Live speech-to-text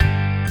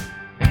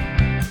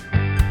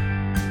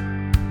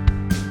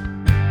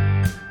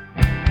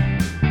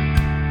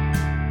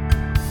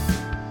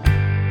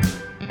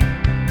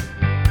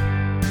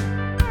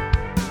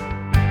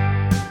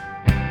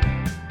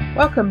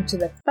Welcome to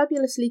the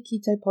Fabulously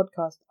Keto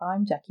podcast.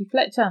 I'm Jackie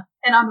Fletcher.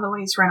 And I'm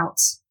Louise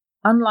Reynolds.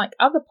 Unlike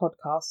other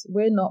podcasts,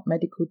 we're not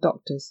medical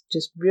doctors,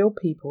 just real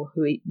people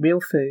who eat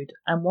real food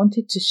and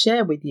wanted to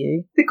share with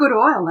you the good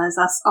oil, as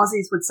us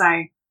Aussies would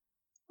say.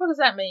 What does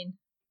that mean?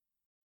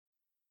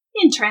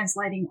 In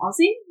translating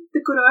Aussie,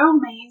 the good oil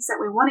means that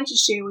we're wanting to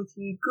share with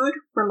you good,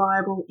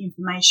 reliable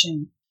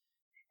information.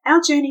 Our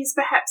journeys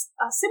perhaps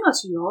are similar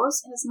to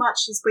yours in as much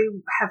as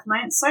we have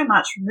learnt so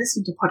much from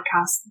listening to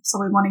podcasts, so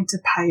we're wanting to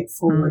pay it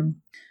forward.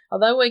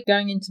 Although we're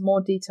going into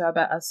more detail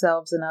about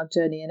ourselves and our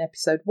journey in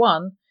episode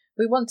 1,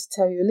 we want to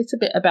tell you a little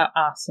bit about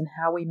us and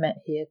how we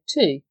met here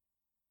too.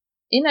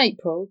 In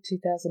April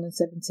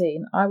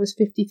 2017, I was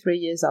 53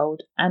 years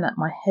old and at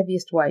my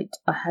heaviest weight.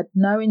 I had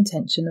no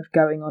intention of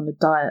going on a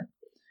diet.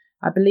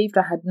 I believed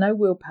I had no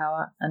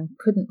willpower and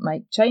couldn't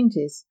make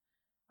changes.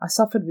 I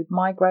suffered with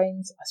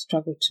migraines, I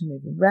struggled to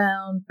move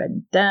around,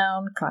 bend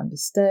down, climb the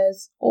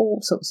stairs, all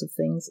sorts of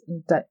things,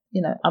 and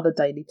other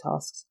daily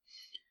tasks.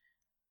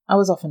 I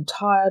was often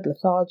tired,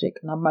 lethargic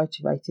and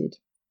unmotivated.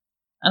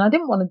 And I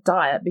didn't want to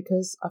diet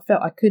because I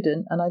felt I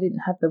couldn't and I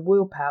didn't have the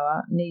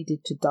willpower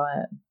needed to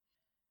diet.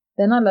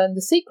 Then I learned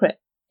the secret.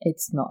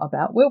 It's not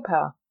about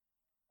willpower.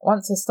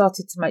 Once I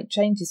started to make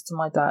changes to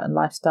my diet and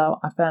lifestyle,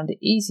 I found it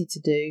easy to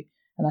do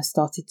and I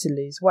started to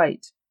lose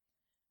weight.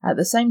 At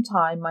the same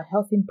time, my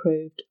health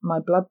improved, my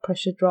blood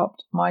pressure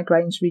dropped,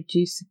 migraines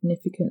reduced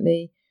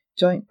significantly,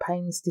 joint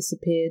pains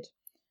disappeared.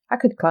 I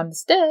could climb the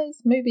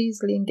stairs, move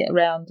easily and get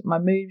around. My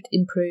mood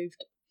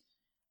improved.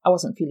 I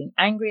wasn't feeling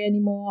angry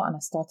anymore and I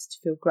started to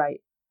feel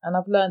great. And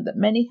I've learned that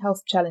many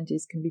health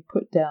challenges can be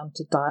put down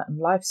to diet and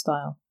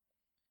lifestyle.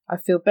 I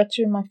feel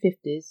better in my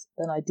 50s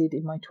than I did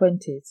in my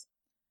 20s.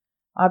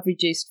 I've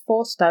reduced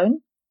 4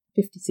 stone,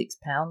 56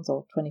 pounds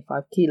or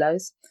 25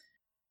 kilos.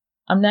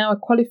 I'm now a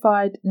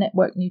qualified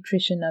network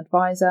nutrition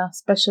advisor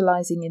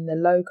specialising in the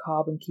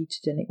low-carb and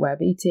ketogenic way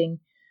of eating,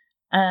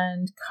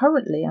 and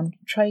currently I'm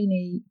a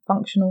trainee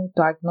functional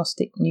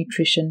diagnostic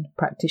nutrition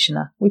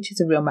practitioner, which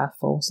is a real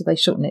mouthful, so they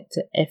shorten it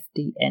to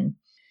FDN.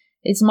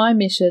 It's my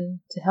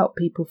mission to help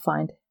people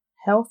find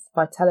health,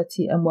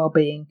 vitality and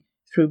well-being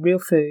through real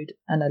food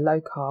and a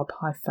low-carb,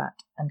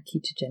 high-fat and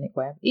ketogenic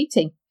way of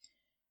eating.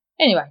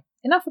 Anyway,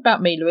 enough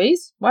about me,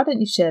 Louise. Why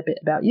don't you share a bit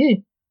about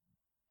you?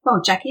 Well,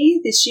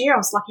 Jackie, this year I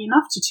was lucky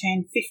enough to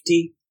turn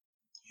 50.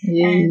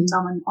 Yeah. And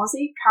I'm an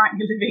Aussie,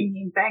 currently living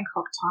in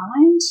Bangkok,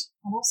 Thailand.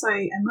 I'm also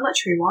a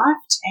military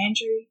wife to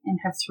Andrew and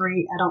have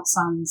 3 adult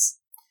sons.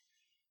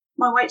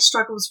 My weight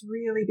struggles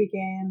really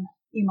began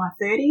in my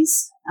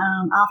 30s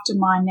after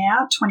my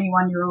now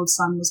 21-year-old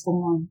son was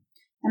born.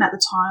 And at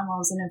the time I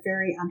was in a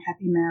very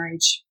unhappy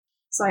marriage.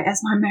 So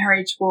as my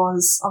marriage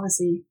was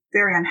obviously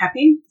very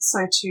unhappy,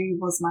 so too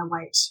was my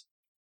weight.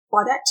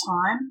 By that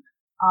time,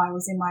 I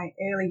was in my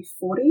early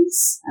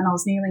 40s and I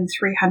was nearing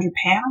 300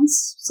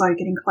 pounds, so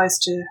getting close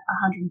to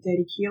 130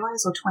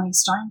 kilos or 20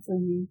 stone for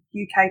you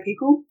UK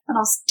people. And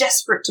I was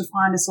desperate to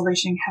find a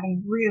solution,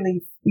 having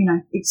really,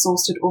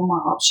 exhausted all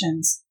my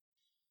options.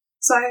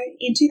 So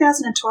in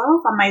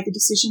 2012, I made the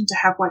decision to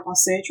have weight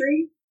loss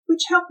surgery,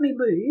 which helped me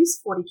lose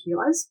 40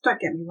 kilos.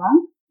 Don't get me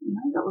wrong,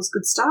 that was a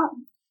good start.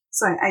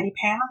 So 80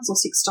 pounds or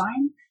 6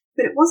 stone.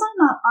 But it wasn't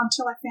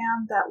until I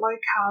found that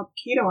low-carb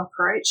keto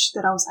approach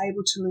that I was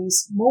able to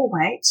lose more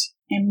weight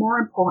and, more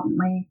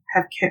importantly,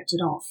 have kept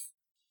it off.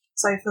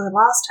 So for the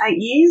last 8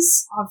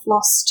 years, I've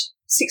lost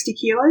 60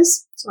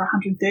 kilos, so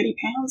 130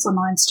 pounds or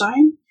 9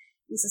 stone.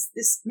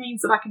 This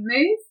means that I can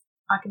move,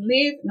 I can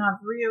live, and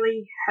I've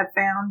really have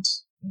found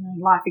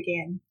life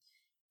again.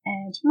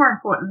 And more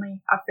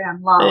importantly, I've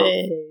found love.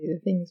 Hey,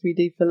 the things we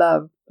do for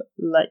love,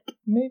 like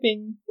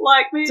moving.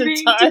 Like moving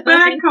to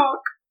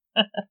Bangkok.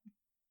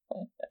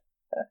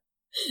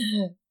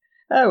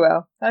 Oh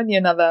well, only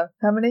another,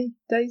 how many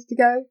days to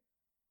go?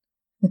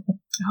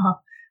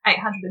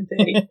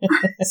 830.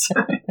 So.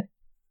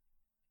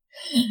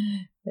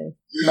 There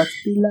must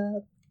be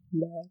love,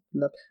 love,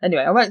 love.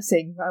 Anyway, I won't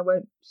sing. I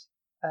won't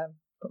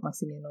put my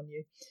singing on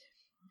you.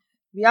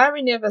 The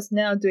irony of us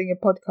now doing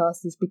a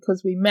podcast is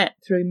because we met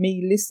through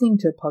me listening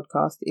to a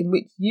podcast in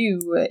which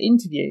you were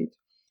interviewed.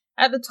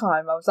 At the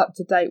time, I was up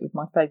to date with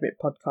my favourite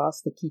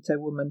podcast, the Keto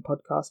Woman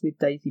podcast with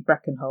Daisy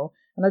Brackenhole,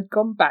 and I'd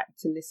gone back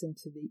to listen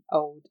to the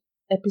old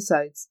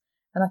episodes.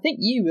 And I think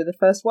you were the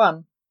first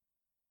one.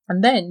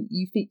 And then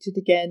you featured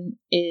again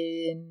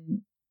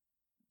in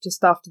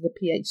just after the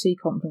PHC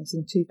conference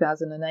in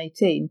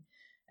 2018.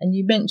 And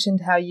you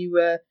mentioned how you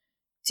were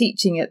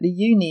teaching at the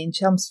uni in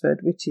Chelmsford,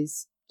 which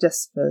is,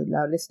 just for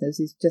our listeners,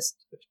 is just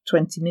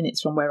 20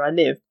 minutes from where I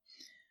live.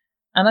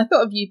 And I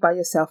thought of you by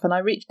yourself and I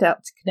reached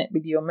out to connect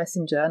with you on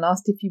Messenger and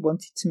asked if you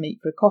wanted to meet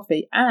for a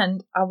coffee.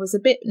 And I was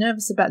a bit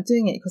nervous about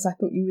doing it because I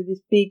thought you were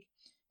this big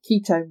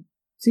keto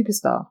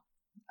superstar.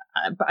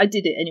 But I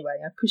did it anyway.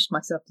 I pushed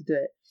myself to do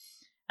it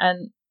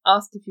and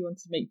asked if you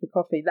wanted to meet for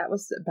coffee. That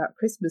was about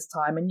Christmas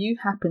time and you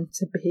happened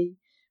to be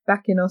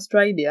back in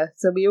Australia.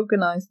 So we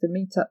organised a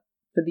meet-up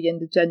for the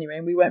end of January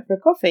and we went for a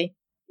coffee.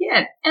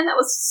 Yeah, and that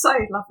was so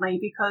lovely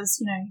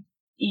because,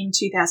 in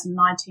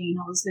 2019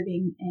 I was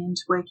living and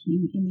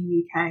working in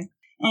the UK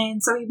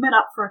And so we met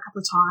up for a couple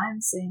of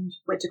times and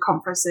went to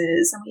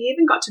conferences, and we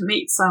even got to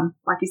meet some,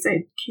 like you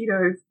said,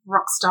 keto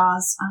rock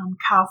stars,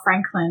 Carl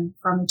Franklin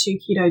from the Two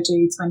Keto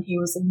Dudes when he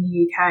was in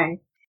the UK.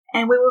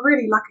 And we were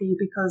really lucky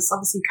because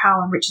obviously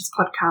Carl and Richard's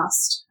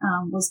podcast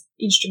was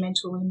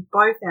instrumental in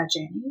both our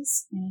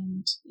journeys.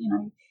 And, you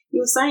know,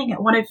 you were saying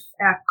at one of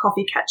our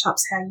coffee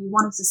catch-ups how you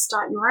wanted to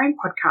start your own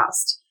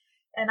podcast.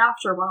 And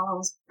after a while, I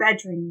was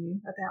badgering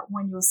you about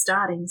when you were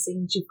starting,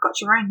 seeing you've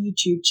got your own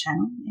YouTube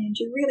channel and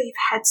you really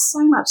have had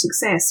so much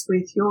success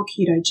with your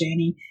keto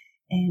journey.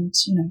 And,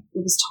 you know,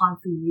 it was time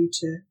for you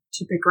to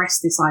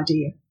progress this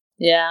idea.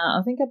 Yeah,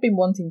 I think I've been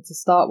wanting to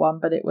start one,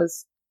 but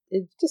it's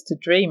just a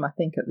dream, I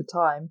think, at the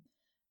time.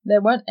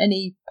 There weren't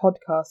any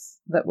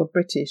podcasts that were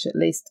British, at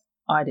least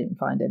I didn't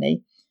find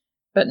any.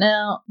 But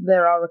now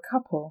there are a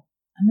couple.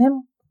 And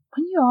then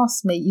when you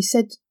asked me, you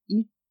said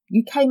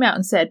you came out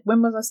and said,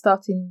 when was I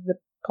starting the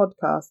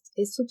podcast?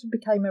 It sort of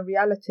became a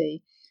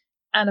reality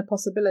and a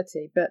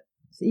possibility. But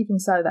even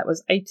so, that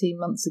was 18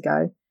 months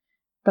ago.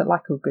 But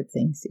like all good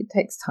things, it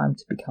takes time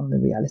to become the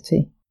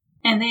reality.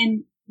 And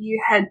then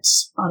you had,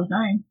 I don't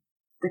know,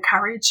 the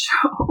courage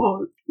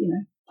or, you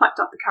know, plucked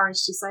up the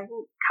courage to say,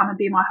 well, come and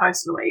be my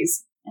host,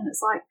 Louise. And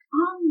it's like,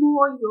 I'm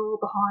more your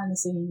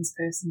behind-the-scenes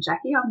person,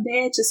 Jackie. I'm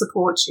there to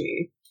support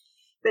you.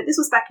 But this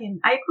was back in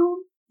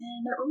April.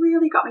 And it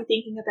really got me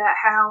thinking about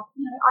how,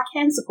 you know, I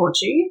can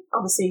support you,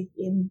 obviously,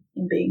 in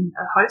being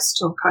a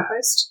host or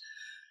co-host,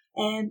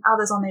 and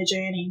others on their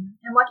journey.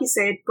 And like you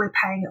said, we're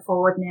paying it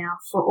forward now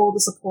for all the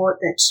support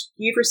that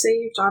you've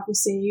received, I've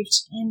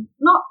received, and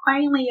not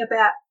only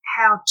about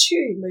how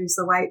to lose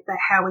the weight, but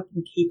how we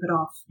can keep it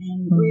off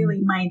and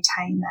really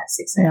maintain that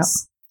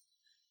success.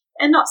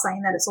 Yep. And not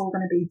saying that it's all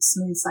going to be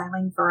smooth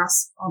sailing for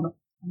us on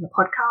the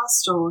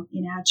podcast or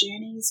in our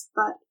journeys,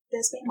 but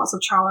there's been lots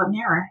of trial and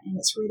error, and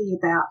it's really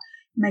about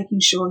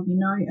making sure you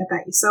know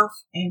about yourself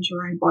and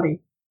your own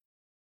body.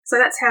 So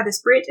that's how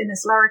this Brit and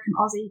this larrikin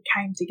Aussie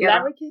came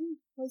together. Larrikin?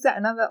 Was that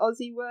another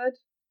Aussie word?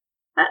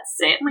 That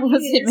certainly what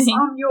does is. It mean?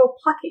 I'm your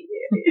plucky.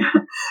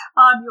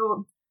 I'm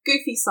your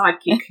goofy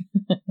sidekick.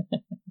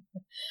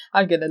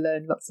 I'm going to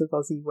learn lots of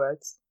Aussie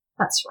words.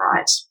 That's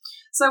right.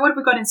 So what have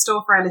we got in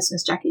store for our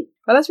listeners, Jackie?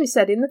 Well, as we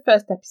said, in the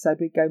first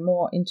episode, we go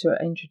more into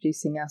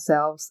introducing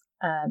ourselves.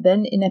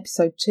 Then in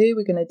episode 2,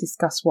 we're going to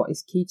discuss what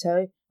is keto,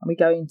 and we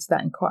go into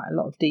that in quite a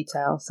lot of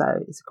detail.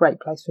 So it's a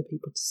great place for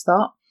people to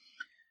start.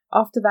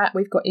 After that,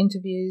 we've got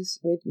interviews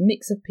with a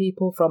mix of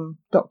people from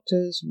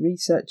doctors,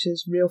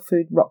 researchers, real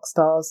food rock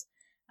stars,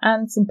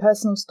 and some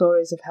personal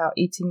stories of how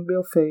eating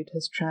real food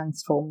has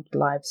transformed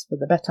lives for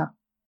the better.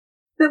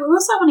 But we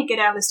also want to get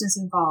our listeners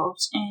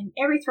involved, and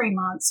every 3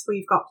 months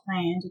we've got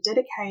planned a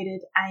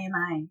dedicated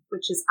AMA,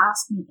 which is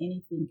Ask Me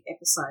Anything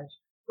episode,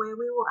 where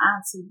we will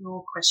answer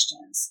your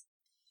questions.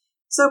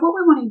 So what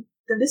we want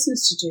the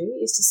listeners to do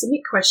is to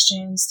submit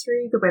questions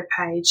through the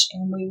webpage,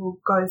 and we will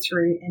go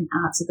through and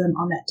answer them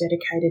on that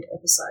dedicated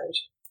episode.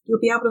 You'll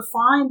be able to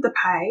find the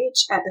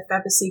page at the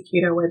Fabulously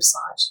Keto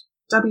website,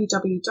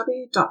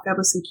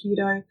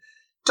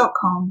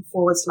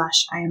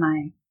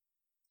 www.fabulouslyketo.com/AMA.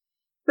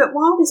 But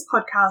while this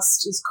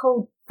podcast is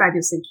called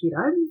Fabulously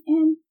Keto,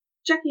 and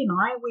Jackie and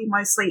I, we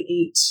mostly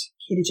eat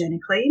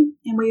ketogenically,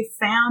 and we've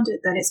found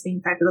that it's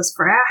been fabulous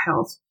for our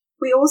health,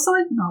 we also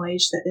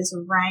acknowledge that there's a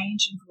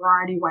range and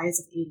variety of ways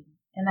of eating,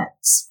 and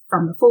that's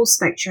from the full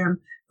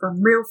spectrum,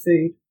 from real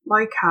food,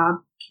 low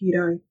carb,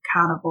 keto,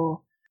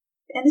 carnivore.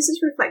 And this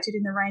is reflected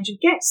in the range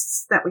of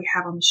guests that we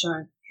have on the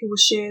show, who will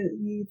share with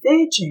you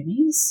their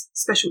journeys,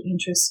 special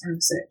interests and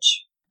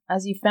research.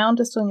 As you found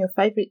us on your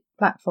favourite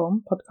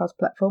platform, podcast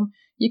platform,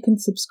 you can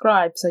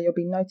subscribe so you'll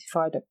be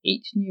notified of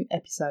each new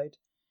episode.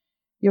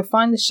 You'll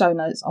find the show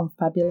notes on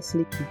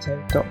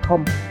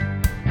fabulouslyketo.com.